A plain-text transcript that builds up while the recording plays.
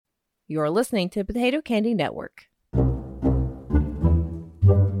You're listening to Potato Candy Network.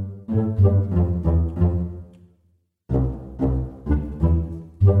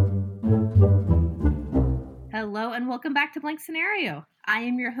 Hello and welcome back to Blank Scenario. I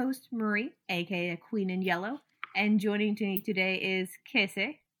am your host, Marie, aka Queen in Yellow, and joining me today is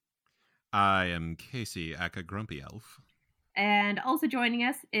Casey. I am Casey, aka Grumpy Elf. And also joining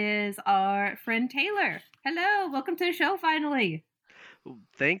us is our friend Taylor. Hello, welcome to the show finally.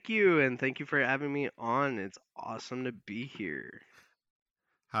 Thank you, and thank you for having me on. It's awesome to be here.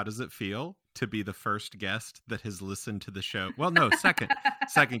 How does it feel to be the first guest that has listened to the show? Well, no, second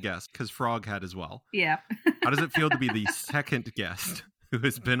guest, because Frog had as well. Yeah. How does it feel to be the second guest who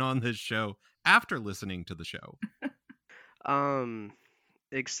has been on this show after listening to the show?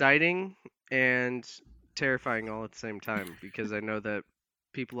 Exciting and terrifying all at the same time, because I know that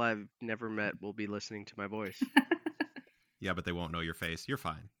people I've never met will be listening to my voice. Yeah, but they won't know your face. You're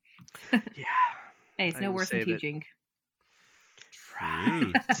fine. Yeah. Hey, it's no worse than teaching.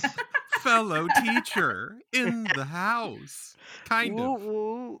 Truth. Fellow teacher in the house. Kind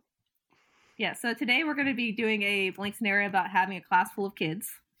of. Yeah, so today we're going to be doing a blank scenario about having a class full of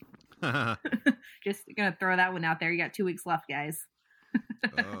kids. Just going to throw that one out there. You got 2 weeks left, guys.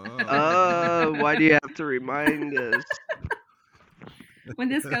 Why do you have to remind us? When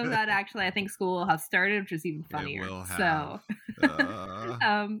this goes out, actually, I think school will have started, which is even funnier. It will have.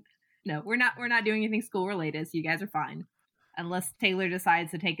 So, no, we're not doing anything school related, so you guys are fine, unless Taylor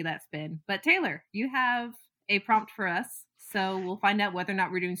decides to take that spin. But Taylor, you have a prompt for us, so we'll find out whether or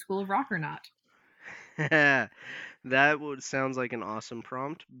not we're doing School of Rock or not. Sounds like an awesome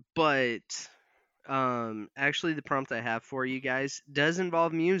prompt, but actually, the prompt I have for you guys does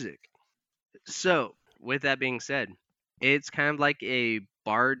involve music. So, with that being said, it's kind of like a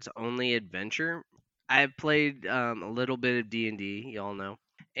Bard's only adventure. I've played a little bit of D&D, y'all know,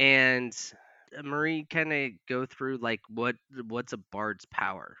 and Marie, kind of go through like what's a Bard's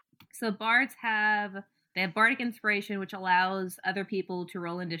power. So Bards have Bardic Inspiration, which allows other people to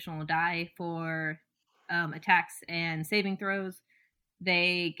roll an additional die for attacks and saving throws.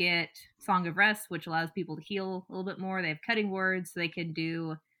 They get Song of Rest, which allows people to heal a little bit more. They have Cutting Words, so they can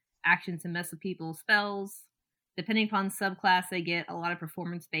do actions and mess with people's spells. Depending upon subclass, they get a lot of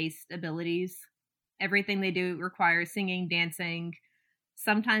performance-based abilities. Everything they do requires singing, dancing,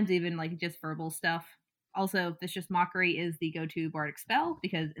 sometimes even like just verbal stuff. Also, Vicious Mockery is the go-to bardic spell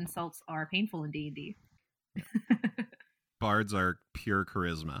because insults are painful in D&D. Bards are pure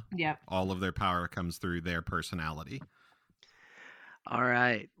charisma. Yep. All of their power comes through their personality. All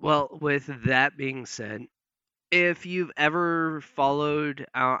right. Well, with that being said, if you've ever followed,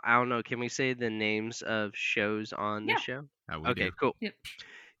 I don't know, can we say the names of shows on the show? Okay, cool. Yep.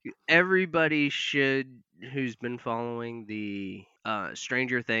 Everybody who's been following the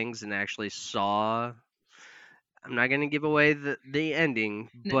Stranger Things and actually saw, I'm not going to give away the ending,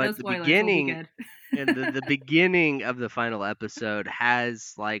 but the beginning and the beginning of the final episode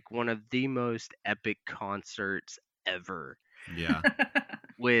has like one of the most epic concerts ever. Yeah.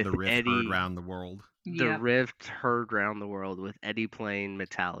 With the rift Eddie, heard around the world. The rift heard around the world with Eddie playing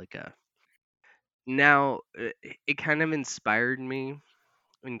Metallica. Now, it kind of inspired me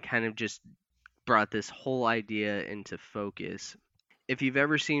and kind of just brought this whole idea into focus. If you've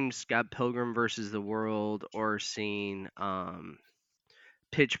ever seen Scott Pilgrim versus the World or seen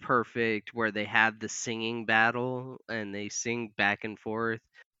Pitch Perfect, where they have the singing battle and they sing back and forth,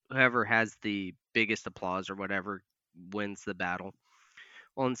 whoever has the biggest applause or whatever wins the battle.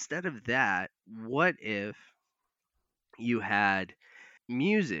 Well, instead of that, what if you had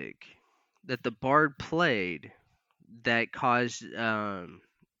music that the bard played that caused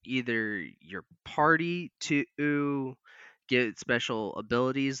either your party to get special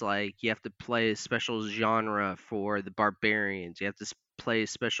abilities, like you have to play a special genre for the barbarians, you have to play a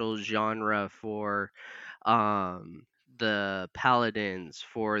special genre for the paladins,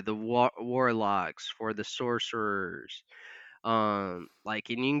 for the warlocks, for the sorcerers, and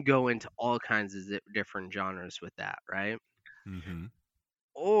you can go into all kinds of different genres with that, right? Mm-hmm.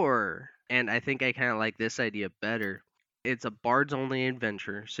 Or, and I think I kind of like this idea better, it's a Bard's only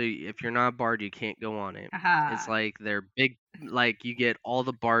adventure, so if you're not a Bard, you can't go on it. It's like they're big, like you get all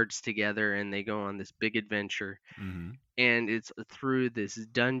the Bards together and they go on this big adventure. Mm-hmm. And it's through this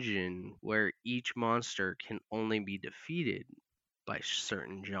dungeon where each monster can only be defeated by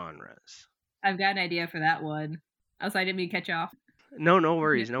certain genres. I've got an idea for that one. I didn't mean to catch you off. No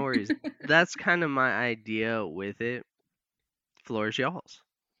worries, no worries. That's kind of my idea with it. Floor is y'all's.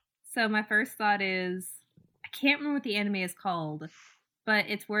 So my first thought is, I can't remember what the anime is called, but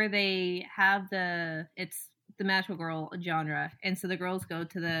it's where they have it's the magical girl genre, and so the girls go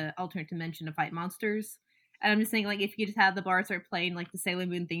to the alternate dimension to fight monsters. And I'm just thinking, like, if you just have the bar start playing like the Sailor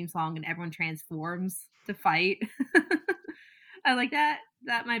Moon theme song and everyone transforms to fight, I like that.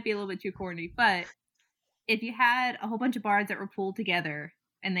 That might be a little bit too corny, but if you had a whole bunch of bards that were pulled together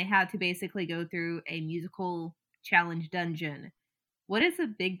and they had to basically go through a musical challenge dungeon, what if the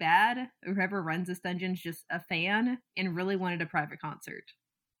big bad, or whoever runs this dungeon, is just a fan and really wanted a private concert?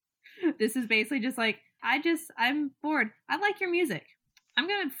 This is basically just like, I'm bored. I like your music. I'm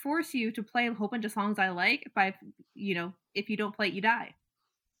going to force you to play a whole bunch of songs I like. If you don't play it, you die.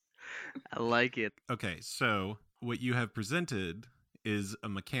 I like it. Okay, so what you have presented is a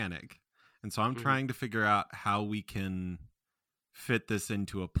mechanic. And so I'm trying to figure out how we can fit this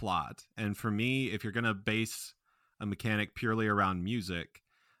into a plot. And for me, if you're going to base a mechanic purely around music,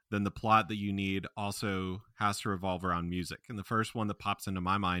 then the plot that you need also has to revolve around music. And the first one that pops into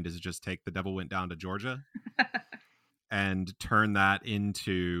my mind is just take The Devil Went Down to Georgia and turn that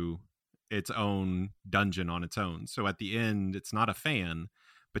into its own dungeon on its own. So at the end, it's not a fan,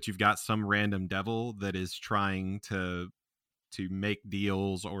 but you've got some random devil that is trying to make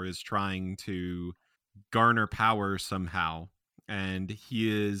deals or is trying to garner power somehow. And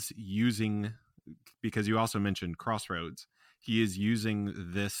he is using, because you also mentioned Crossroads, he is using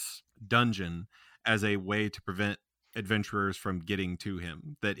this dungeon as a way to prevent adventurers from getting to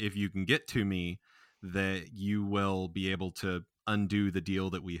him. That if you can get to me, that you will be able to undo the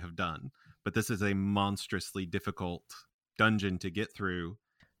deal that we have done. But this is a monstrously difficult dungeon to get through,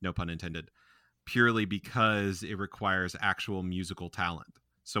 no pun intended, purely because it requires actual musical talent.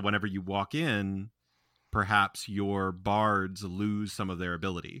 So whenever you walk in, perhaps your bards lose some of their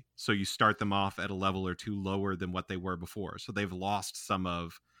ability. So you start them off at a level or two lower than what they were before. So they've lost some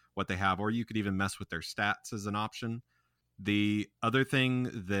of what they have, or you could even mess with their stats as an option. The other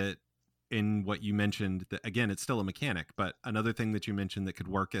thing that in what you mentioned, that again, it's still a mechanic, but another thing that you mentioned that could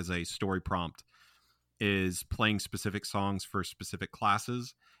work as a story prompt is playing specific songs for specific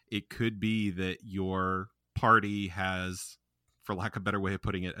classes. It could be that your party has, for lack of a better way of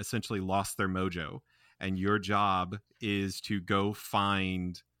putting it, essentially lost their mojo. And your job is to go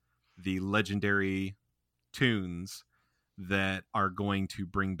find the legendary tunes that are going to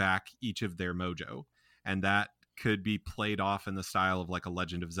bring back each of their mojo. And that could be played off in the style of like a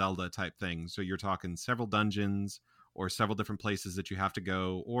Legend of Zelda type thing. So you're talking several dungeons or several different places that you have to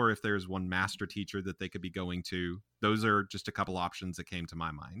go, or if there's one master teacher that they could be going to. Those are just a couple options that came to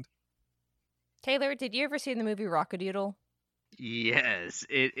my mind. Taylor, did you ever see the movie Rockadoodle? Yes,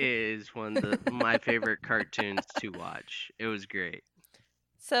 it is one of my favorite cartoons to watch. It was great.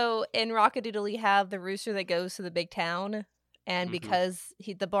 So in Rockadoodle, you have the rooster that goes to the big town, and because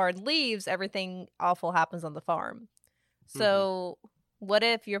the bard leaves, everything awful happens on the farm. So what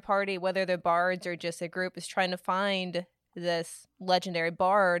if your party, whether they're bards or just a group, is trying to find this legendary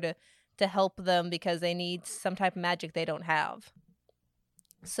bard to help them because they need some type of magic they don't have?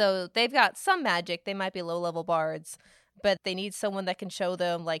 So they've got some magic. They might be low-level bards, but they need someone that can show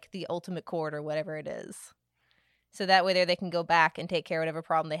them like the ultimate chord or whatever it is. So that way they can go back and take care of whatever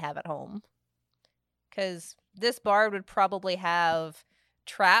problem they have at home. Because this bard would probably have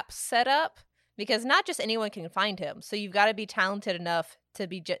traps set up, because not just anyone can find him. So you've got to be talented enough to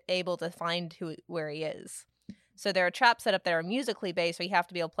be able to find where he is. So there are traps set up that are musically based, so you have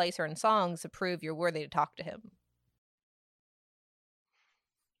to be able to play certain songs to prove you're worthy to talk to him.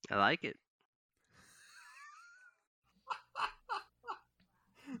 I like it.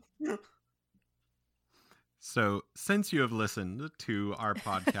 So, since you have listened to our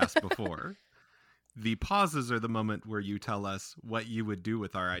podcast before, the pauses are the moment where you tell us what you would do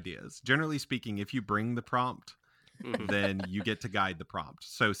with our ideas. Generally speaking, if you bring the prompt, then you get to guide the prompt.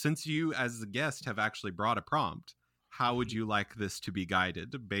 So, since you, as the guest, have actually brought a prompt, how would you like this to be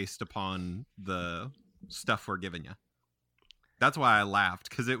guided based upon the stuff we're giving you? That's why I laughed,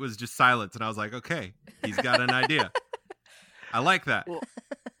 because it was just silence, and I was like, okay, he's got an idea. I like that. Well,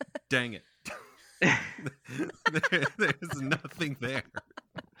 dang it. There's nothing there.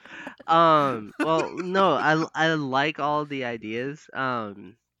 Well, no, I like all the ideas.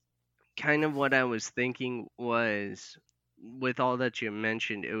 Kind of what I was thinking was, with all that you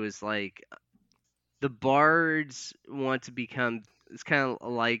mentioned, it was like the bards want to become, it's kind of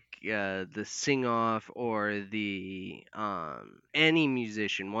like the sing-off, or the any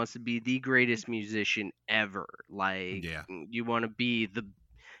musician wants to be the greatest musician ever. Like, you want to be the,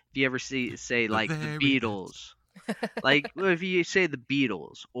 if you ever say like the Beatles, like if you say the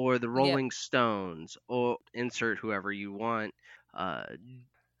Beatles or the Rolling Stones, or insert whoever you want.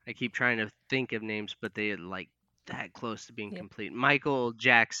 I keep trying to think of names, but they like that close to being complete. Michael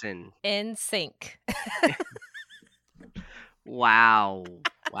Jackson. NSYNC. Wow.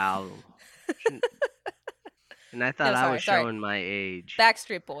 And I thought No, I sorry, was sorry. showing my age.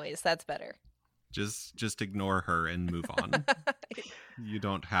 Backstreet Boys, that's better. Just ignore her and move on. You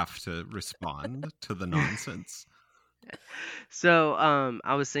don't have to respond to the nonsense. So,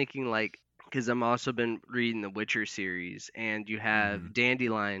 I was thinking like, because I'm also been reading the Witcher series, and you have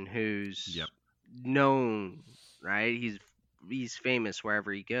Dandelion, who's Yep. known, right? He's famous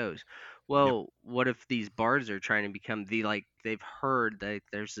wherever he goes. Well, what if these bards are trying to become they've heard that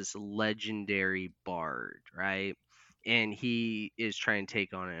there's this legendary bard, right? And he is trying to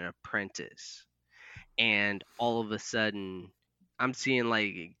take on an apprentice. And all of a sudden, I'm seeing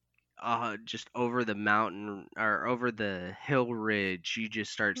like just over the mountain or over the hill ridge, you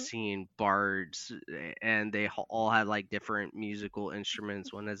just start seeing bards, and they all have like different musical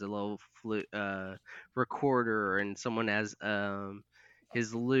instruments. One has a little flute recorder, and someone has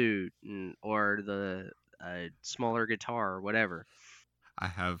his lute, or the smaller guitar or whatever. I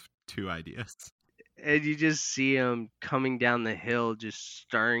have 2 ideas. And you just see them coming down the hill, just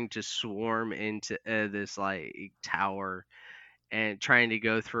starting to swarm into this like tower, and trying to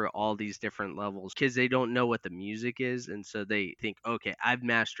go through all these different levels because they don't know what the music is, and so they think, okay, I've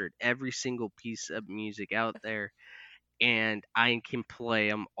mastered every single piece of music out there, and I can play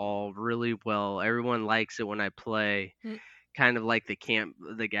them all really well. Everyone likes it when I play. Kind of like the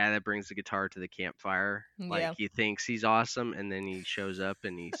guy that brings the guitar to the campfire. Like, he thinks he's awesome, and then he shows up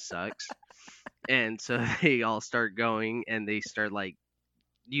and he sucks. And so they all start going, and they start like,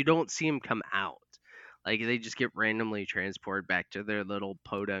 you don't see them come out. Like, they just get randomly transported back to their little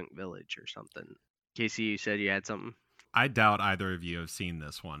podunk village or something. Casey, you said you had something? I doubt either of you have seen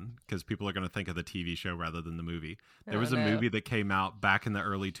this one, because people are going to think of the TV show rather than the movie. There was a movie that came out back in the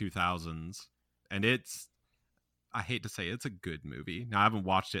early 2000s, and I hate to say it's a good movie. Now, I haven't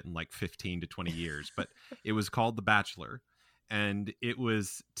watched it in like 15 to 20 years, but it was called The Bachelor. And it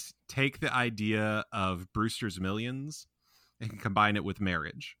was take the idea of Brewster's Millions and combine it with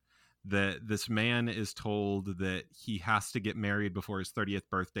marriage. That this man is told that he has to get married before his 30th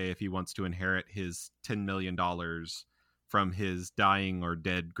birthday if he wants to inherit his $10 million from his dying or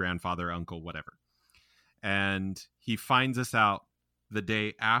dead grandfather, uncle, whatever. And he finds this out the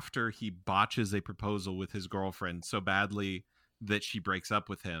day after he botches a proposal with his girlfriend so badly that she breaks up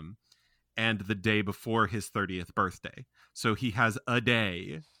with him, and the day before his 30th birthday. So he has a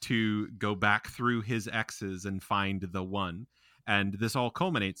day to go back through his exes and find the one. And this all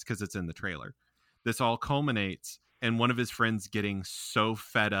culminates, because it's in the trailer, this all culminates in one of his friends getting so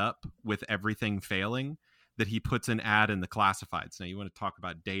fed up with everything failing that he puts an ad in the classifieds. Now, you want to talk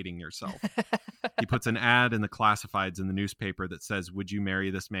about dating yourself. He puts an ad in the classifieds in the newspaper that says, would you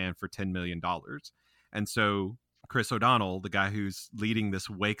marry this man for $10 million? And so Chris O'Donnell, the guy who's leading this,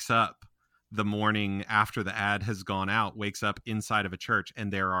 wakes up the morning after the ad has gone out, wakes up inside of a church,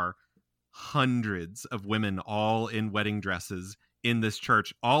 and there are hundreds of women all in wedding dresses in this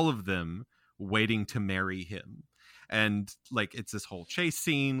church, all of them waiting to marry him. And like, it's this whole chase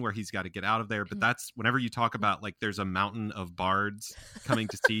scene where he's got to get out of there. But that's, whenever you talk about like there's a mountain of bards coming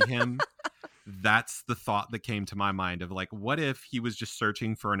to see him, that's the thought that came to my mind of like, what if he was just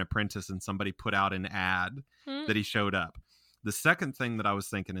searching for an apprentice and somebody put out an ad that he showed up? The second thing that I was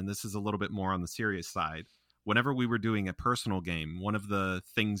thinking, and this is a little bit more on the serious side, whenever we were doing a personal game, one of the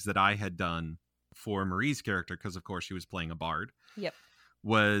things that I had done for Marie's character, because of course she was playing a bard,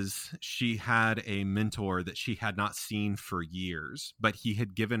 was she had a mentor that she had not seen for years, but he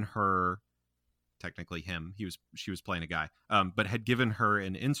had given her, technically him, she was playing a guy, but had given her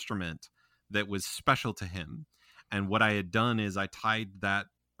an instrument that was special to him. And what I had done is I tied that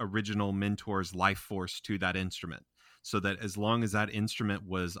original mentor's life force to that instrument, so that as long as that instrument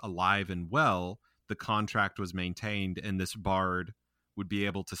was alive and well, the contract was maintained, and this bard would be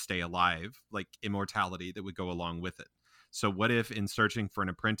able to stay alive, like immortality that would go along with it. So what if in searching for an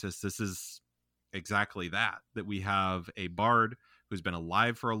apprentice, this is exactly that we have a bard who's been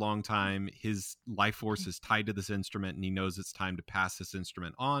alive for a long time. His life force is tied to this instrument, and he knows it's time to pass this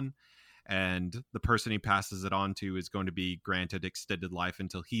instrument on. And the person he passes it on to is going to be granted extended life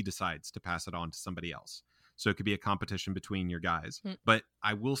until he decides to pass it on to somebody else. So it could be a competition between your guys. But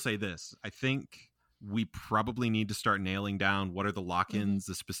I will say this, I think we probably need to start nailing down what are the lock-ins,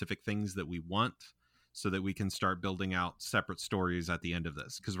 the specific things that we want, so that we can start building out separate stories at the end of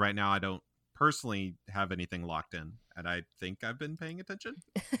this. Because right now I don't personally have anything locked in, and I think I've been paying attention.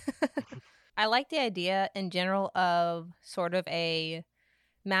 I like the idea in general of sort of a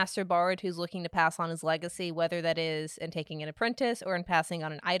master bard who's looking to pass on his legacy, whether that is in taking an apprentice or in passing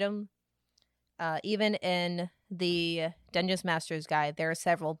on an item. Even in the Dungeons Master's Guide, there are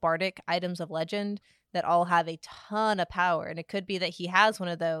several bardic items of legend that all have a ton of power. And it could be that he has one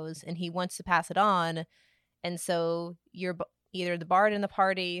of those and he wants to pass it on. And so you're either the bard in the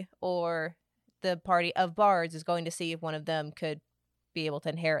party or the party of bards is going to see if one of them could be able to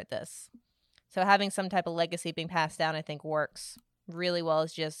inherit this. So having some type of legacy being passed down, I think, works really well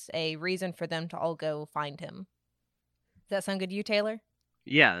as just a reason for them to all go find him. Does that sound good to you, Taylor?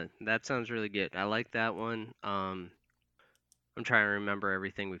 Yeah, that sounds really good. I like that one. I'm trying to remember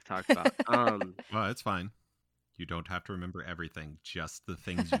everything we've talked about. Well, it's fine. You don't have to remember everything, just the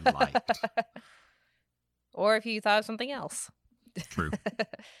things you liked. Or if you thought of something else. True.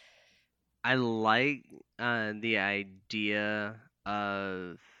 I like the idea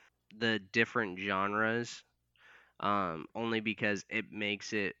of the different genres, only because it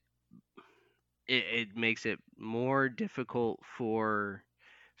makes it more difficult for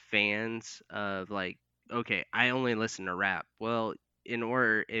fans of like, okay, I only listen to rap. Well, in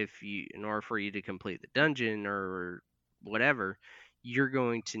order for you to complete the dungeon or whatever, you're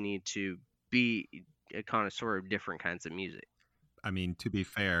going to need to be a connoisseur of different kinds of music. I mean, to be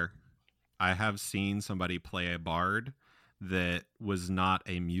fair, I have seen somebody play a bard that was not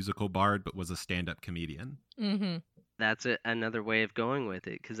a musical bard, but was a stand-up comedian. Mm-hmm. That's another way of going with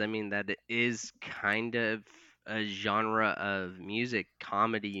it, because I mean that it is kind of a genre of music,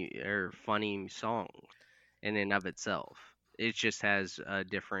 comedy or funny song in and of itself. It just has a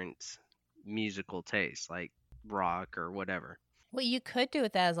different musical taste, like rock or whatever. What you could do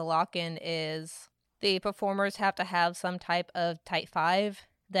with that as a lock-in is the performers have to have some type of type 5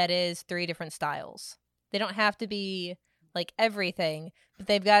 that is 3 different styles. They don't have to be like everything, but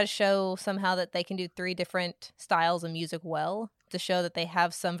they've got to show somehow that they can do 3 different styles of music well to show that they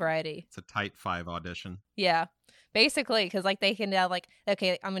have some variety. It's a type 5 audition. Yeah, basically, because like they can have like,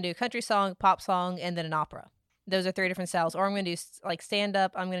 okay, I'm gonna do a country song, pop song, and then an opera. Those are 3 different styles. Or I'm gonna do like stand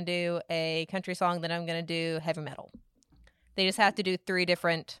up. I'm gonna do a country song, then I'm gonna do heavy metal. They just have to do 3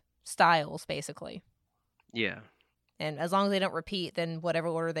 different styles, basically. Yeah. And as long as they don't repeat, then whatever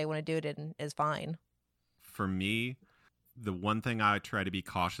order they want to do it in is fine. For me, the one thing I try to be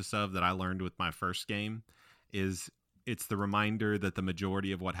cautious of that I learned with my first game is it's the reminder that the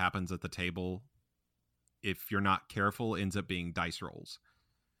majority of what happens at the table, if you're not careful, ends up being dice rolls.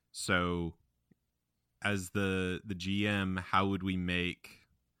 So as the GM, how would we make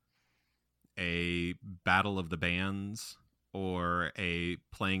a battle of the bands or a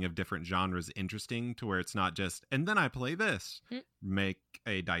playing of different genres interesting to where it's not just, and then I play this, make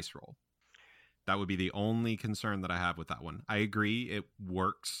a dice roll? That would be the only concern that I have with that one. I agree it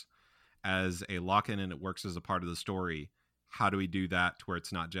works as a lock-in and it works as a part of the story. How do we do that to where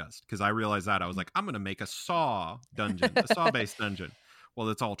it's not just? Because I realized that I was like, I'm going to make a Saw dungeon, a Saw-based dungeon. Well,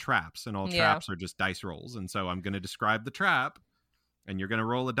 it's all traps, and all traps are just dice rolls. And so I'm going to describe the trap, and you're going to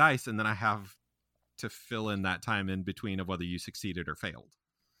roll a dice, and then I have to fill in that time in between of whether you succeeded or failed.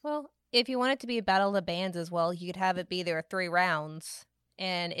 Well, if you want it to be a battle of the bands as well, you could have it be there are 3 rounds,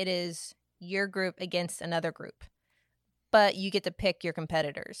 and it is your group against another group. But you get to pick your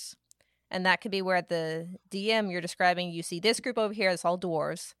competitors. And that could be where at the DM you're describing, you see this group over here, it's all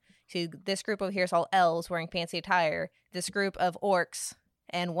dwarves. You see this group over here is all elves wearing fancy attire. This group of orcs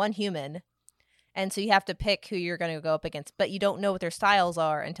and 1 human. And so you have to pick who you're going to go up against. But you don't know what their styles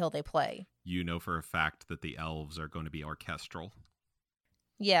are until they play. You know for a fact that the elves are going to be orchestral.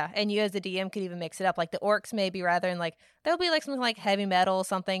 Yeah, and you as the DM could even mix it up. Like the orcs may be rather than like, they'll be like something like heavy metal or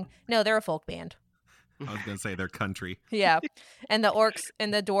something. No, they're a folk band. I was going to say they're country. Yeah. And the orcs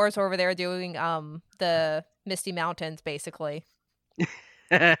and the dwarves over there doing the Misty Mountains, basically.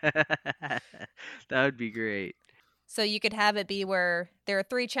 That would be great. So you could have it be where there are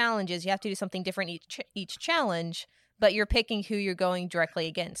 3 challenges. You have to do something different each challenge, but you're picking who you're going directly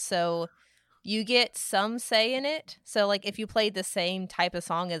against. So you get some say in it. So like if you played the same type of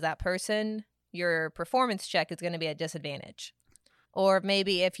song as that person, your performance check is going to be at disadvantage. Or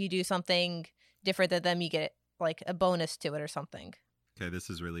maybe if you do something different than them, you get like a bonus to it or something. Okay, this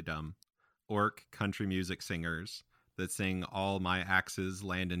is really dumb. Orc country music singers that sing All My Axes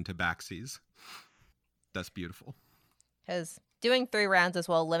Land into Baxies. That's beautiful. Because doing 3 rounds as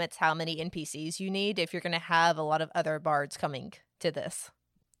well limits how many NPCs you need if you're going to have a lot of other bards coming to this.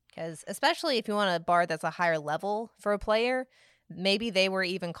 Because especially if you want a bard that's a higher level for a player, maybe they were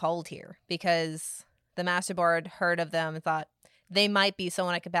even called here because the Master Bard heard of them and thought they might be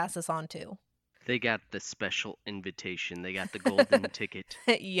someone I could pass this on to. They got the special invitation. They got the golden ticket.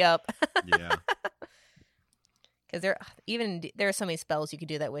 Yep. Yeah. Because there are so many spells you could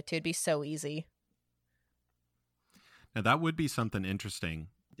do that with too. It'd be so easy. Now that would be something interesting.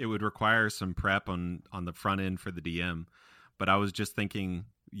 It would require some prep on the front end for the DM. But I was just thinking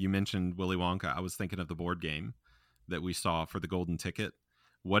you mentioned Willy Wonka, I was thinking of the board game that we saw for the golden ticket.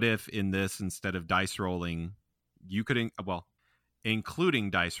 What if in this, instead of dice rolling, you could, including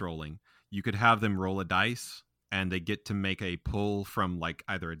dice rolling, you could have them roll a dice and they get to make a pull from like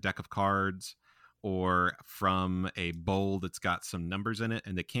either a deck of cards or from a bowl that's got some numbers in it,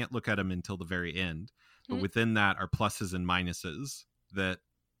 and they can't look at them until the very end. But within that are pluses and minuses that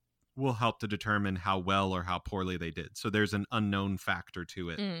will help to determine how well or how poorly they did. So there's an unknown factor to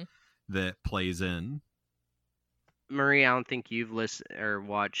it that plays in. Marie, I don't think you've listened or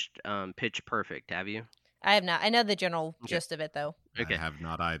watched Pitch Perfect, have you? I have not. I know the general gist of it, though. Okay. I have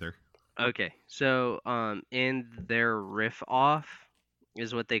not either. Okay, so in their riff off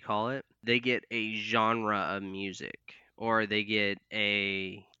is what they call it. They get a genre of music, or they get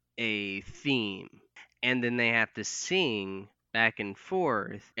a theme, and then they have to sing back and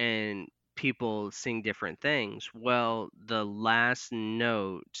forth, and people sing different things. Well, the last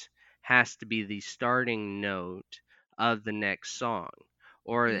note has to be the starting note of the next song,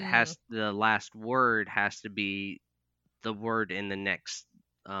 or the last word has to be the word in the next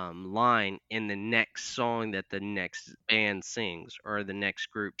line in the next song that the next band sings or the next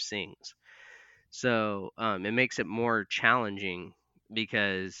group sings. So it makes it more challenging,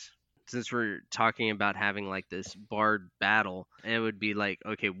 because since we're talking about having like this bard battle, it would be like,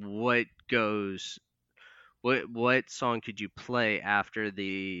 okay, what song could you play after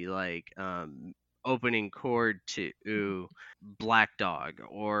the like opening chord to Black Dog,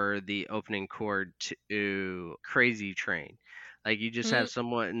 or the opening chord to Crazy Train? Like, you just have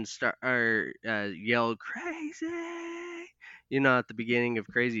someone yell crazy, at the beginning of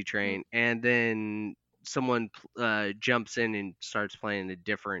Crazy Train, and then someone jumps in and starts playing a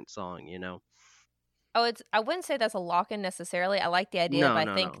different song, Oh, I wouldn't say that's a lock-in necessarily. I like the idea, but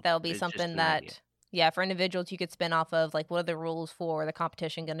I think that'll be It's just something an that, idea. yeah, for individuals you could spin off of, like, what are the rules for the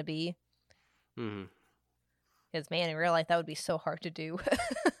competition going to be? Because, man, in real life, that would be so hard to do.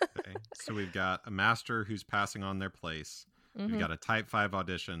 Okay. So we've got a master who's passing on their place. We've got a Type 5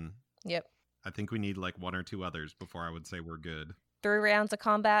 audition. Yep. I think we need like one or two others before I would say we're good. 3 rounds of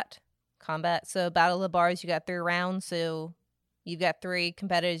combat. So Battle of the Bards, you got 3 rounds. So you've got 3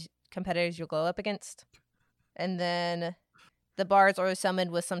 competitors you'll go up against. And then the bards are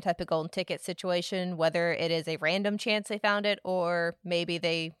summoned with some type of golden ticket situation, whether it is a random chance they found it or maybe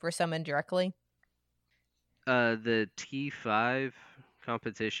they were summoned directly. The T5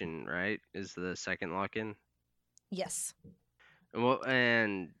 competition, right, is the second lock-in? Yes.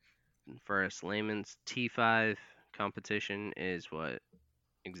 And for us layman's, T5 competition is what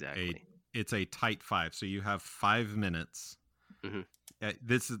exactly? It's a tight 5, so you have 5 minutes.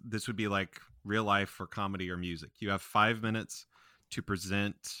 This would be like real life or comedy or music. You have 5 minutes to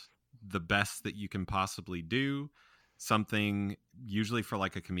present the best that you can possibly do. Something, usually for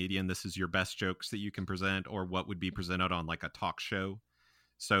like a comedian, this is your best jokes that you can present, or what would be presented on like a talk show,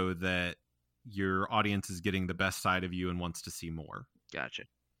 so that your audience is getting the best side of you and wants to see more. Gotcha.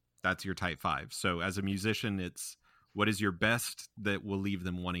 That's your Type 5. So as a musician, it's what is your best that will leave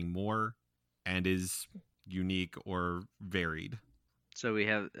them wanting more and is unique or varied. So we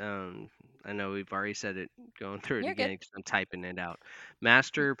have, I know we've already said it, going through it You're again good. because I'm typing it out.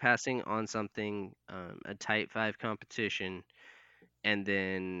 Master passing on something, a Type 5 competition, and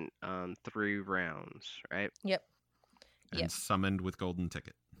then 3 rounds, right? Yep. And summoned with golden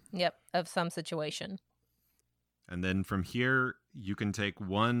ticket. Yep. Of some situation. And then from here, you can take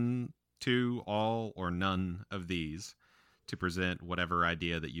 1, 2, all, or none of these to present whatever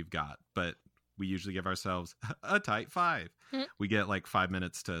idea that you've got. But we usually give ourselves a Type 5. We get like 5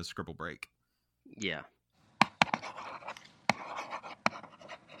 minutes to scribble break. Yeah.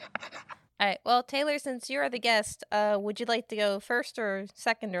 All right. Well, Taylor, since you're the guest, would you like to go first or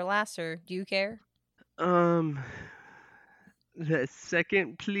second or last, or do you care? The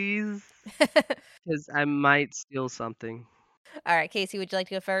second, please, because I might steal something. All right, Casey, would you like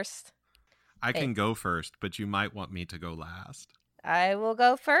to go first? I can go first, but you might want me to go last. I will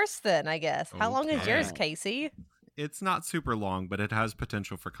go first then, I guess. How long is yours, Okay. Casey? It's not super long, but it has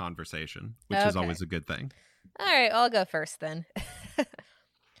potential for conversation, which is always a good thing. All right, I'll go first then.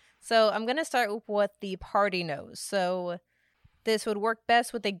 So I'm going to start with what the party knows. So this would work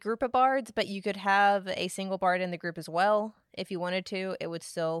best with a group of bards, but you could have a single bard in the group as well. If you wanted to, it would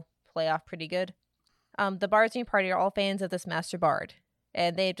still play off pretty good. The bards in your party are all fans of this master bard,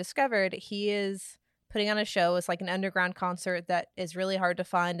 and they've discovered he is putting on a show. It's like an underground concert that is really hard to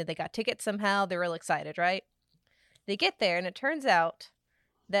find, and they got tickets somehow. They're real excited, right? They get there, and it turns out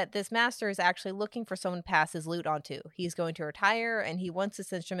that this master is actually looking for someone to pass his lute onto. He's going to retire, and he wants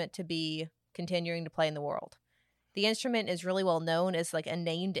this instrument to be continuing to play in the world. The instrument is really well known as like a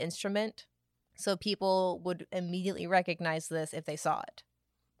named instrument, so people would immediately recognize this if they saw it.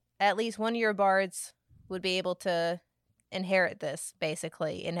 At least one of your bards would be able to inherit this,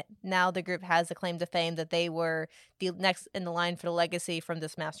 basically, and now the group has the claim to fame that they were the next in the line for the legacy from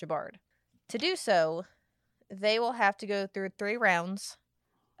this master bard. To do so, they will have to go through 3 rounds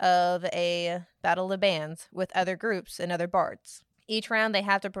of a battle of the bands with other groups and other bards. Each round they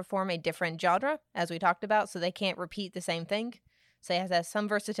have to perform a different genre, as we talked about, so they can't repeat the same thing. So they have to have some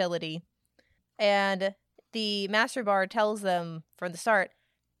versatility. And the master bard tells them from the start,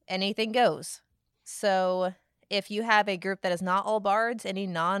 anything goes. So if you have a group that is not all bards, any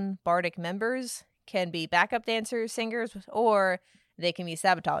non-bardic members can be backup dancers, singers, or they can be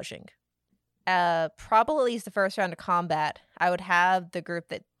sabotaging. Probably at least the first round of combat, I would have the group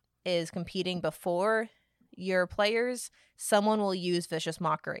that is competing before your players, someone will use Vicious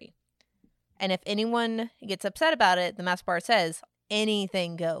Mockery. And if anyone gets upset about it, the Master Bard says,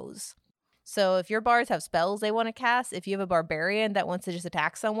 anything goes. So if your bards have spells they want to cast, if you have a barbarian that wants to just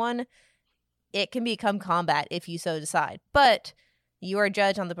attack someone, it can become combat if you so decide. But you are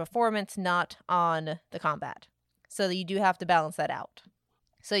judged on the performance, not on the combat. So you do have to balance that out.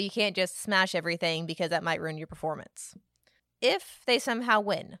 So you can't just smash everything because that might ruin your performance. If they somehow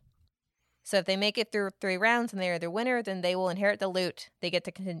win, so if they make it through 3 rounds and they are the winner, then they will inherit the loot. They get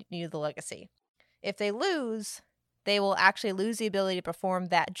to continue the legacy. If they lose, they will actually lose the ability to perform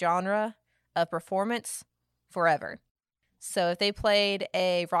that genre of performance forever. So if they played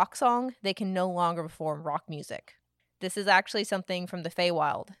a rock song, they can no longer perform rock music. This is actually something from the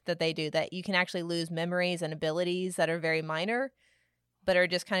Feywild that they do, that you can actually lose memories and abilities that are very minor, but are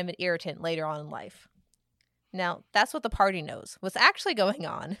just kind of an irritant later on in life. Now, that's what the party knows. What's actually going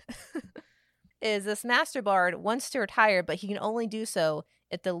on is this Master Bard wants to retire, but he can only do so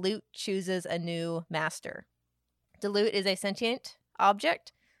if the lute chooses a new master. The lute is a sentient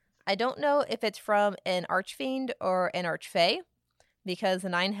object. I don't know if it's from an Archfiend or an Archfey, because the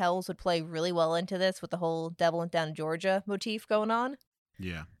 9 Hells would play really well into this with the whole Devil Went Down to Georgia motif going on.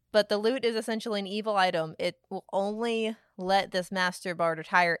 Yeah. But the lute is essentially an evil item. It will only let this Master Bard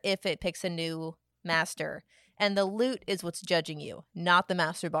retire if it picks a new master. And the lute is what's judging you, not the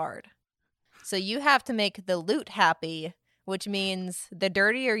Master Bard. So you have to make the lute happy, which means the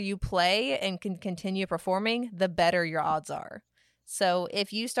dirtier you play and can continue performing, the better your odds are. So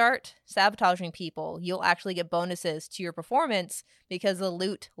if you start sabotaging people, you'll actually get bonuses to your performance because the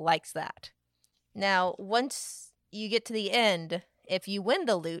lute likes that. Now, once you get to the end, if you win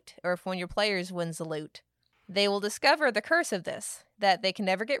the lute, or if one of your players wins the lute, they will discover the curse of this, that they can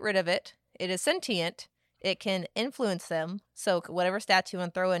never get rid of it. It is sentient. It can influence them, so whatever stats you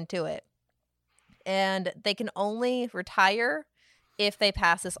want to throw into it. And they can only retire if they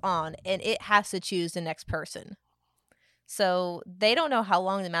pass this on, and it has to choose the next person. So they don't know how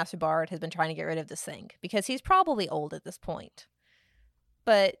long the Master Bard has been trying to get rid of this thing, because he's probably old at this point.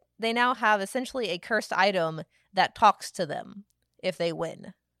 But they now have essentially a cursed item that talks to them if they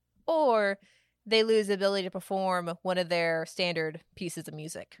win. Or they lose the ability to perform one of their standard pieces of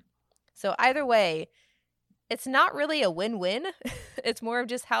music. So either way, it's not really a win-win. It's more of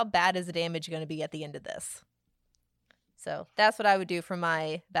just how bad is the damage going to be at the end of this. So that's what I would do for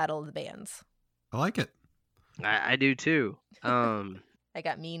my Battle of the Bands. I like it. I do too. I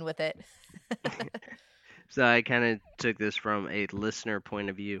got mean with it. So I kind of took this from a listener point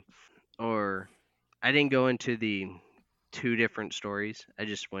of view. Or I didn't go into the 2 different stories. I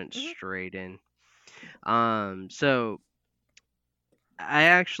just went straight in. So I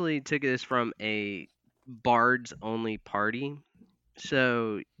actually took this from a bards only party.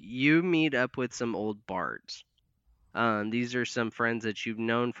 So you meet up with some old bards. These are some friends that you've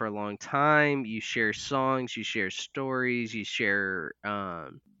known for a long time. You share songs, you share stories, you share.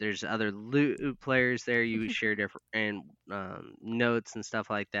 There's other lute players there. You share different notes and stuff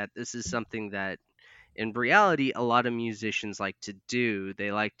like that. This is something that, in reality, a lot of musicians like to do.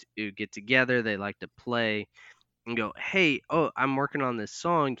 They like to get together. They like to play and go, "Hey, I'm working on this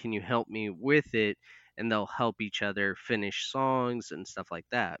song. Can you help me with it?" And they'll help each other finish songs and stuff like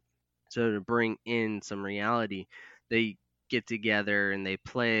that. So to bring in some reality, they get together and they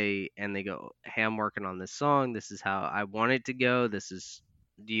play and they go, "Hey, I'm working on this song. This is how I want it to go.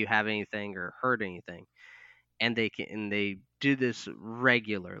 Do you have anything or heard anything?" And they do this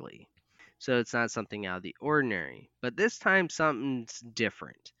regularly. So it's not something out of the ordinary. But this time something's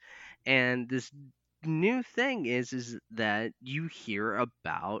different. And this new thing is that you hear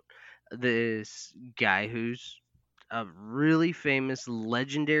about this guy who's a really famous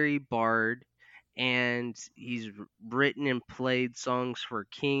legendary bard, and he's written and played songs for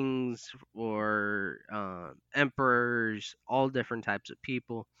kings or emperors, all different types of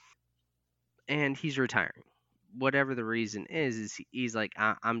people, and he's retiring. Whatever the reason is he's like,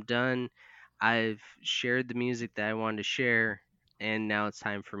 I'm done. I've shared the music that I wanted to share, and now it's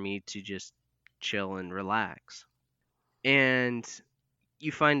time for me to just chill and relax. And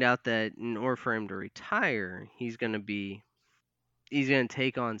you find out that in order for him to retire, he's going to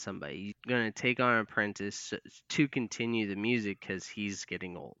take on somebody. He's going to take on an apprentice to continue the music because he's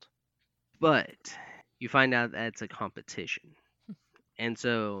getting old. But you find out that it's a competition. And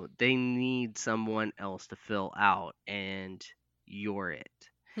so they need someone else to fill out, and you're it.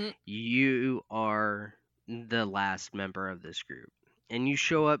 You are the last member of this group. And you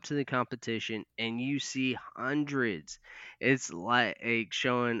show up to the competition and you see hundreds. It's like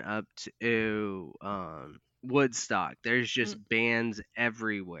showing up to Woodstock. There's just bands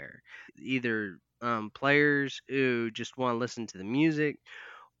everywhere. Either players who just want to listen to the music,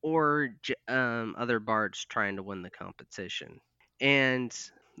 or other bards trying to win the competition. And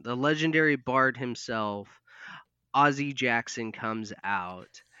the legendary bard himself, Ozzy Jackson, comes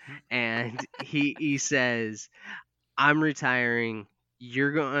out, and he says, I'm retiring.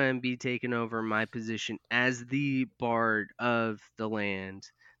 You're going to be taking over my position as the bard of the land,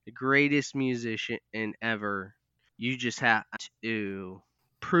 the greatest musician ever. You just have to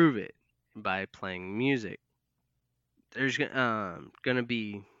prove it by playing music. There's going to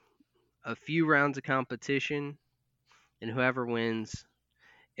be a few rounds of competition, and whoever wins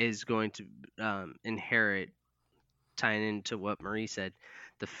is going to inherit, tying into what Marie said,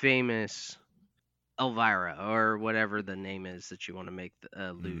 the famous Elvira, or whatever the name is that you want to make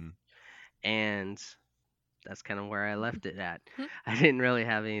the lute. And that's kind of where I left it at. I didn't really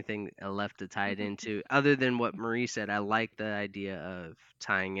have anything left to tie it into other than what Marie said. I like the idea of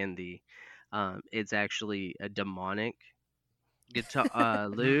tying in the it's actually a demonic guitar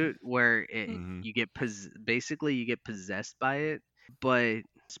lute where you get basically you get possessed by it. But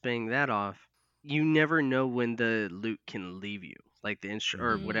spinning that off, you never know when the lute can leave you. Like the instrument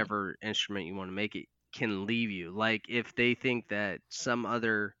or whatever instrument you want to make it can leave you. Like if they think that some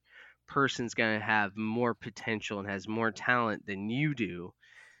other person's going to have more potential and has more talent than you do,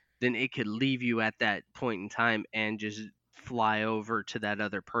 then it could leave you at that point in time and just fly over to that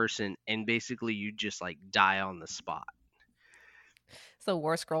other person, and basically you just like die on the spot. It's the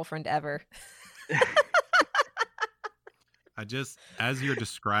worst girlfriend ever. As you're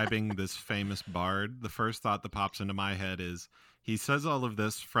describing this famous bard, the first thought that pops into my head is he says all of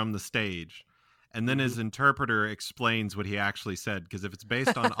this from the stage, and then his interpreter explains what he actually said, because if it's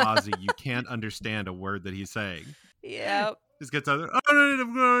based on Ozzy, you can't understand a word that he's saying. Yep. Just gets out there,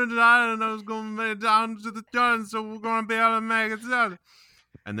 I'm going to die, and I was going to be down to the gun, so we're going to be able to make it out.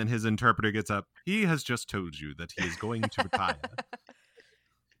 And then his interpreter gets up. He has just told you that he is going to retire.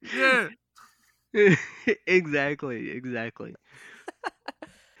 Yeah. Exactly.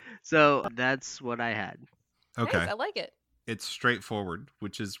 So that's what I had. Okay. Nice, I like it. It's straightforward,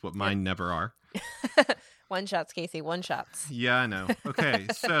 which is what mine never are. One shots, Casey. One shots. Yeah, I know. Okay,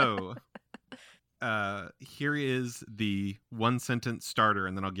 so here is the one sentence starter,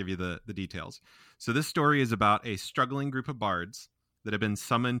 and then I'll give you the details. So this story is about a struggling group of bards that have been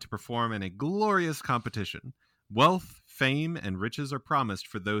summoned to perform in a glorious competition. Wealth, fame, and riches are promised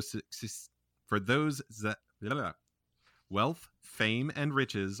for those Wealth, fame, and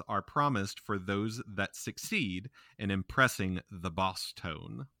riches are promised for those that succeed in impressing the boss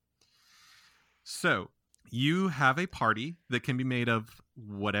tone. So, you have a party that can be made of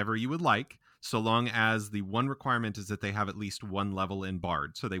whatever you would like, so long as the one requirement is that they have at least one level in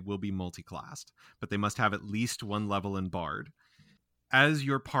Bard. So they will be multi-classed, but they must have at least one level in Bard. As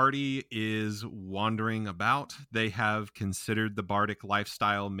your party is wandering about, they have considered the bardic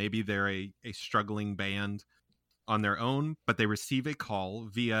lifestyle. Maybe they're a struggling band on their own, but they receive a call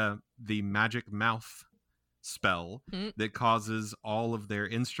via the magic mouth spell that causes all of their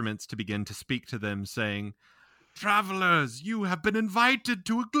instruments to begin to speak to them, saying, "Travelers, you have been invited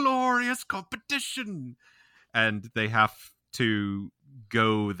to a glorious competition." And they have to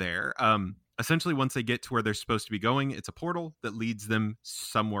go there. Essentially, once they get to where they're supposed to be going, it's a portal that leads them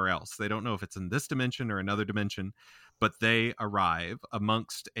somewhere else. They don't know if it's in this dimension or another dimension, but they arrive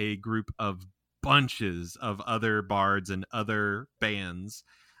amongst a group of bunches of other bards and other bands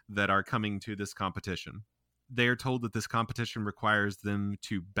that are coming to this competition. They are told that this competition requires them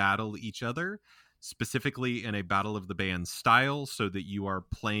to battle each other, specifically in a battle of the band style, so that you are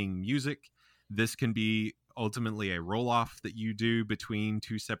playing music. This can be ultimately a roll-off that you do between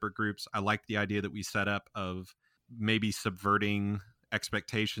two separate groups. I like the idea that we set up of maybe subverting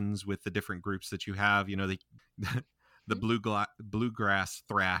expectations with the different groups that you have. You know, the bluegrass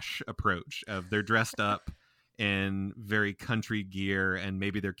thrash approach of they're dressed up in very country gear and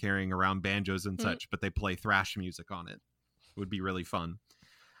maybe they're carrying around banjos and such, but they play thrash music on it. It would be really fun.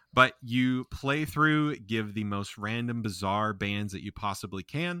 But you play through, give the most random, bizarre bands that you possibly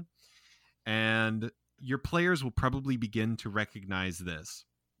can, and your players will probably begin to recognize this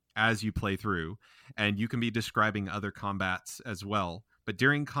as you play through, and you can be describing other combats as well. But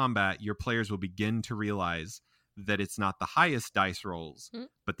during combat, your players will begin to realize that it's not the highest dice rolls,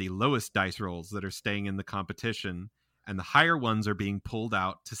 but the lowest dice rolls that are staying in the competition, and the higher ones are being pulled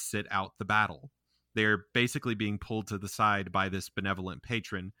out to sit out the battle. They're basically being pulled to the side by this benevolent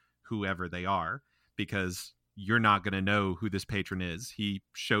patron, whoever they are, because you're not going to know who this patron is. He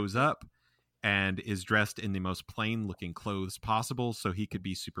shows up and is dressed in the most plain looking clothes possible. So he could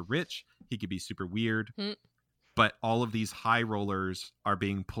be super rich. He could be super weird. But all of these high rollers are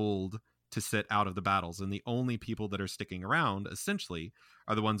being pulled to sit out of the battles. And the only people that are sticking around, essentially,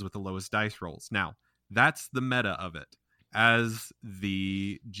 are the ones with the lowest dice rolls. Now, that's the meta of it. As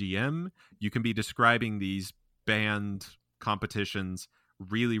the GM, you can be describing these band competitions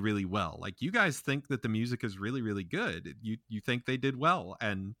really, really well. Like, you guys think that the music is really, really good. You think they did well,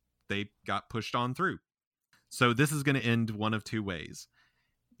 and they got pushed on through. So this is going to end one of two ways.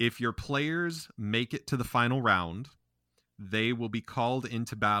 If your players make it to the final round, they will be called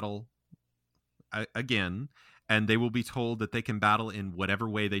into battle again, and they will be told that they can battle in whatever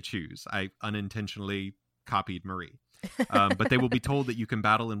way they choose. I unintentionally copied Marie. But they will be told that you can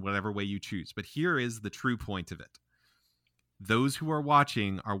battle in whatever way you choose. But here is the true point of it. Those who are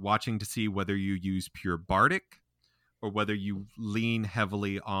watching to see whether you use pure bardic or whether you lean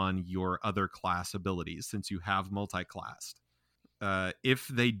heavily on your other class abilities, since you have multi-classed. If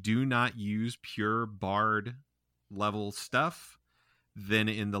they do not use pure bard level stuff, then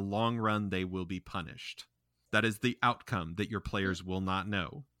in the long run, they will be punished. That is the outcome that your players will not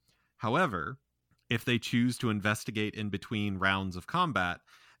know. However, if they choose to investigate in between rounds of combat,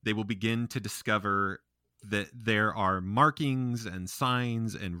 they will begin to discover that there are markings and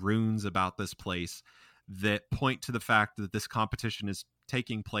signs and runes about this place that point to the fact that this competition is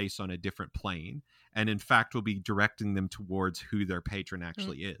taking place on a different plane, and in fact will be directing them towards who their patron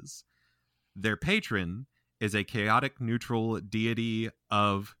actually is. Their patron is a chaotic neutral deity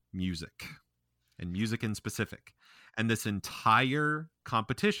of music, and music in specific. And this entire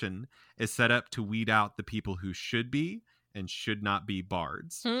competition is set up to weed out the people who should be and should not be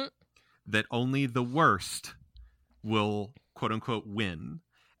bards. That only the worst will, quote unquote, win.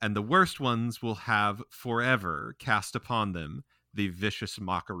 And the worst ones will have forever cast upon them the vicious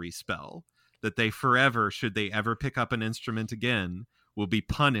mockery spell. That they forever, should they ever pick up an instrument again, will be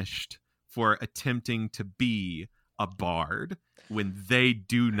punished for attempting to be a bard when they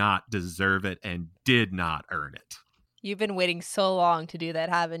do not deserve it and did not earn it. You've been waiting so long to do that,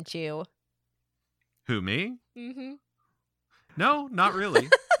 haven't you? Who, me? Mm-hmm. No, not really.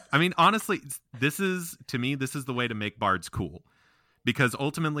 I mean, honestly, this is the way to make bards cool. Because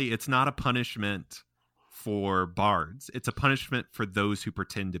ultimately, it's not a punishment for bards. It's a punishment for those who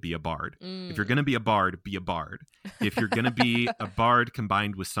pretend to be a bard. If you're going to be a bard, be a bard. If you're going to be a bard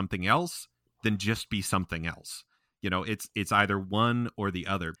combined with something else, then just be something else. You know, it's either one or the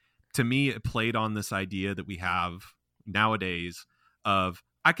other. To me, it played on this idea that we have nowadays of,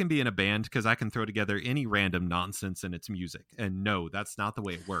 I can be in a band because I can throw together any random nonsense in its music. And no, that's not the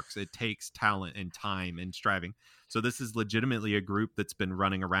way it works. It takes talent and time and striving. So this is legitimately a group that's been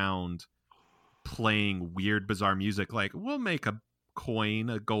running around playing weird, bizarre music. Like, we'll make a coin,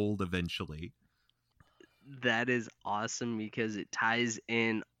 a gold eventually. That is awesome because it ties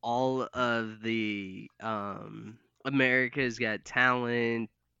in all of the America's Got Talent,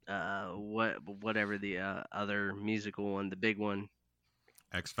 whatever the other musical one, the big one,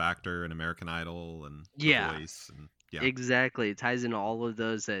 X Factor and American Idol and The Voice. And, exactly. It ties in all of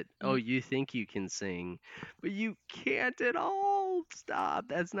those that, you think you can sing, but you can't at all. Stop.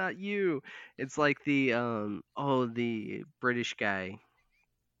 That's not you. It's like the British guy.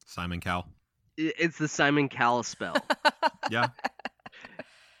 Simon Cowell. It's the Simon Cowell spell. Yeah.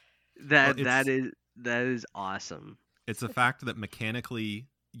 That is awesome. It's a fact that mechanically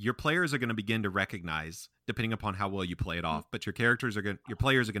your players are going to begin to recognize, depending upon how well you play it off, but your players are going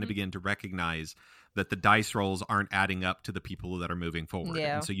to begin to recognize that the dice rolls aren't adding up to the people that are moving forward.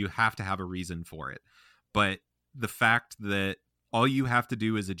 Yeah. And so you have to have a reason for it. But the fact that all you have to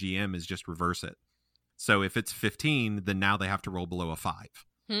do as a GM is just reverse it. So if it's 15, then now they have to roll below a 5.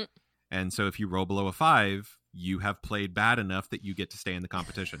 And so if you roll below a 5, you have played bad enough that you get to stay in the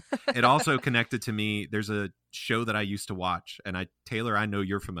competition. It also connected to me. There's a show that I used to watch, and Taylor, I know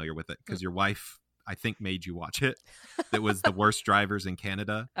you're familiar with it because your wife, I think, made you watch it. That was The Worst Drivers in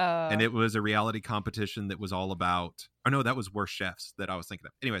Canada. And it was a reality competition that was all about, that was Worst Chefs that I was thinking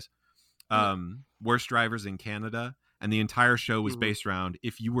of. Anyways, Worst Drivers in Canada. And the entire show was based around,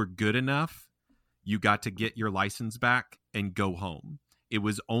 if you were good enough, you got to get your license back and go home. It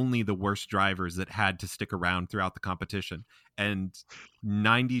was only the worst drivers that had to stick around throughout the competition. And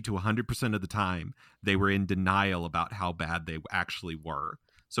 90 to 100% of the time, they were in denial about how bad they actually were.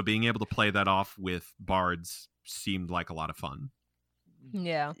 So being able to play that off with bards seemed like a lot of fun.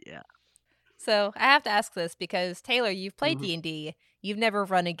 Yeah. Yeah. So I have to ask this because, Taylor, you've played D&D. You've never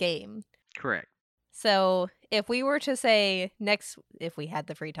run a game. Correct. So if we were to say if we had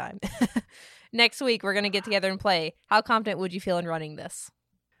the free time, next week we're going to get together and play, how confident would you feel in running this?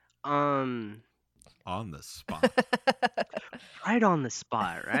 On the spot. Right on the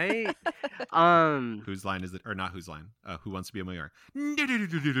spot, right? Whose line is it? Or not whose line? Who Wants to Be a Millionaire?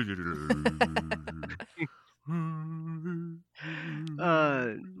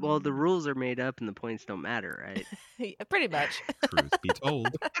 Well, the rules are made up and the points don't matter, right? Yeah, pretty much. Truth be told.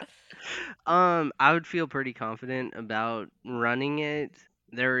 I would feel pretty confident about running it.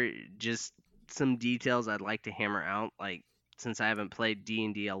 There are just some details I'd like to hammer out, like since I haven't played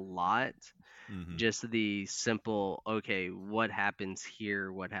D&D a lot, just the simple, okay, what happens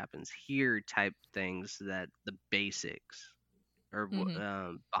here type things, that the basics or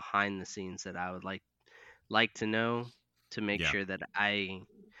behind the scenes that I would like to know to make sure that I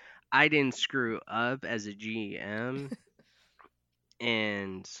didn't screw up as a GM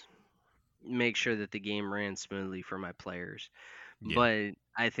and make sure that the game ran smoothly for my players. Yeah. But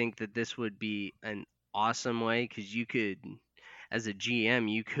I think that this would be an awesome way, because you could, as a GM,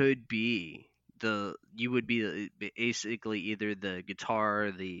 you would be basically either the guitar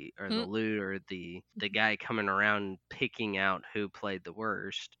or the lute, or the guy coming around picking out who played the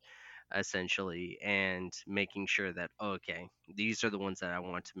worst, essentially, and making sure that, okay, these are the ones that I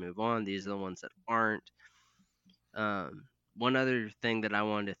want to move on, these are the ones that aren't. One other thing that I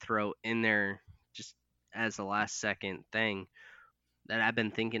wanted to throw in there, just as a last second thing that I've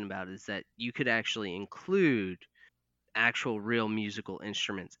been thinking about, is that you could actually include actual real musical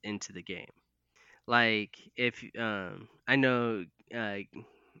instruments into the game. Like, if I know,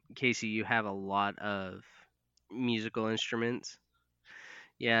 Casey, you have a lot of musical instruments.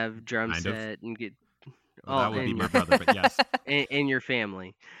 You have drum kind set and get. Well, that would be my brother, but yes. In your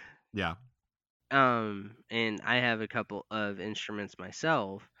family. Yeah. And I have a couple of instruments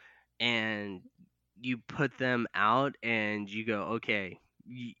myself, and you put them out and you go, okay,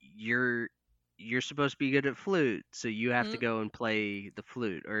 you're supposed to be good at flute, so you have to go and play the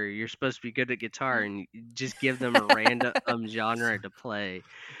flute, or you're supposed to be good at guitar, and you just give them a random genre to play.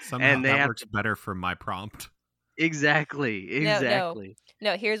 Somehow and that works better for my prompt. Exactly.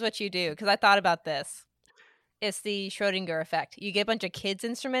 No, here's what you do, because I thought about this. It's the Schrodinger effect. You get a bunch of kids'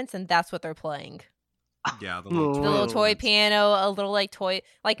 instruments, and that's what they're playing. Yeah, the little toy piano, a little toy,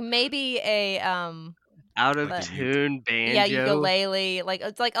 maybe a out of tune banjo. Yeah, ukulele.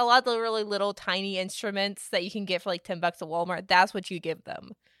 It's a lot of the really little tiny instruments that you can get for $10 at Walmart. That's what you give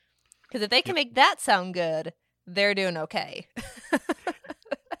them. Because if they can make that sound good, they're doing okay.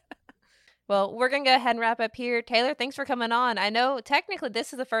 Well, we're going to go ahead and wrap up here. Taylor, thanks for coming on. I know technically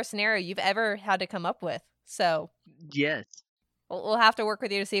this is the first scenario you've ever had to come up with. So yes, we'll have to work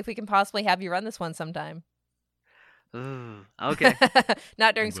with you to see if we can possibly have you run this one sometime. Okay.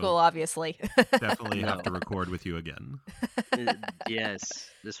 Not during school, obviously. Definitely have to record with you again. Yes,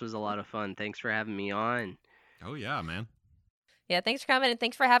 this was a lot of fun. Thanks for having me on. Oh yeah, man. Yeah, thanks for coming, and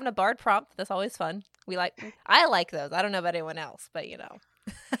thanks for having a bard prompt. That's always fun. I like those. I don't know about anyone else, but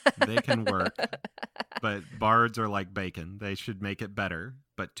they can work. But bards are like bacon. They should make it better,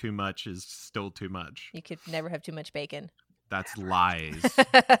 but too much is still too much. You could never have too much bacon. That's lies.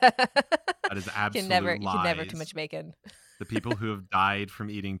 That is absolute lies. You can never too much bacon. The people who have died from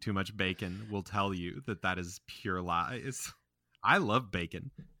eating too much bacon will tell you that is pure lies. I love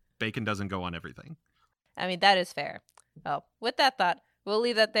bacon. Bacon doesn't go on everything. I mean, that is fair. Well, with that thought, we'll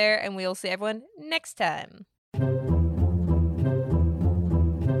leave that there, and we'll see everyone next time.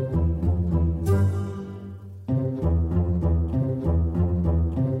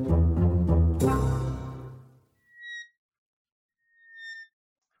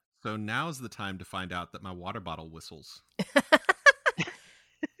 So now's the time to find out that my water bottle whistles.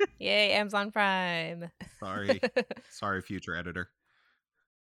 Yay, Amazon Prime. Sorry, future editor.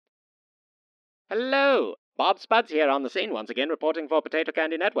 Hello, Bob Spuds here on the scene once again, reporting for Potato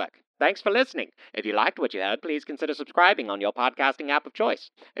Candy Network. Thanks for listening. If you liked what you heard, please consider subscribing on your podcasting app of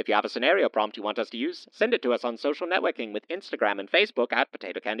choice. If you have a scenario prompt you want us to use, send it to us on social networking with Instagram and Facebook at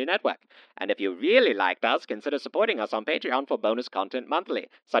Potato Candy Network. And if you really liked us, consider supporting us on Patreon for bonus content monthly,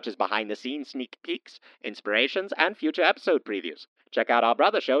 such as behind-the-scenes sneak peeks, inspirations, and future episode previews. Check out our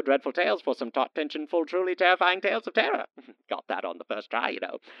brother show, Dreadful Tales, for some taut-tension, full, truly terrifying tales of terror. Got that on the first try, you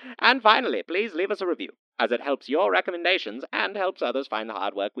know. And finally, please leave us a review, as it helps your recommendations and helps others find the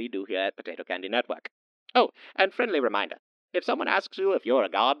hard work we do here at Potato Candy Network. Oh, and friendly reminder, if someone asks you if you're a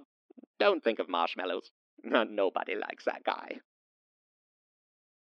god, don't think of marshmallows. Nobody likes that guy.